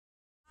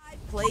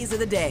plays of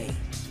the day.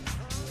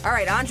 All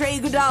right, Andre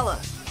Iguodala.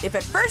 If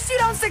at first you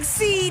don't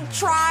succeed,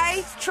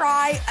 try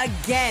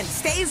again.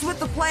 Stays with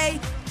the play,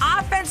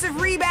 offensive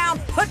rebound,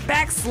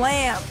 putback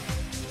slam.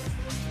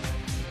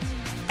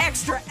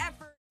 Extra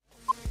effort.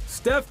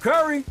 Steph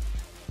Curry.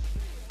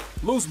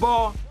 Loose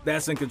ball,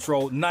 that's in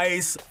control.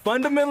 Nice,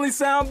 fundamentally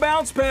sound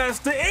bounce pass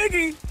to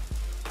Iggy.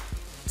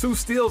 2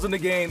 steals in the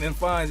game and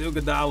finds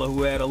Iguodala,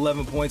 who had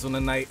 11 points on the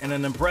night and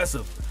an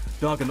impressive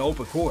dunk in the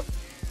open court.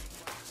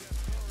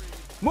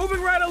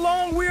 Moving right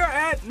along, we are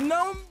at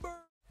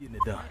getting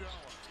it done.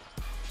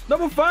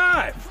 Number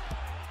 5.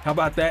 How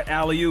about that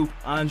alley-oop,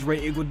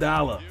 Andre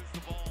Iguodala.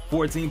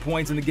 14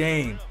 points in the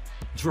game.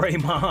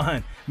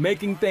 Draymond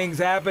making things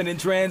happen in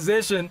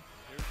transition.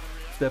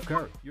 Steph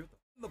Curry, you're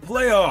the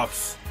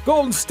playoffs.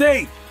 Golden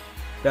State.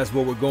 That's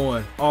where we're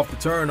going. Off the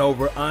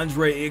turnover,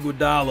 Andre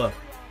Iguodala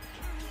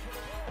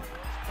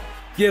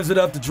gives it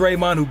up to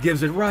Draymond, who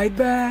gives it right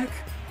back.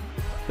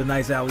 The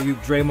nice alley-oop,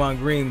 Draymond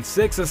Green,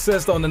 6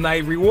 assists on the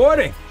night,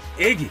 rewarding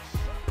Iggy.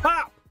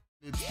 Pop.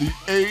 It's the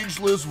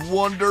ageless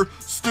wonder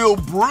still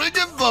bringing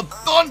the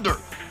thunder.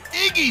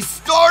 Iggy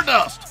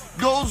Stardust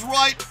goes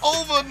right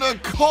over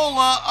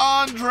Nikola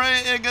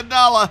Andre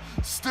Iguodala,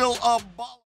 still a ball.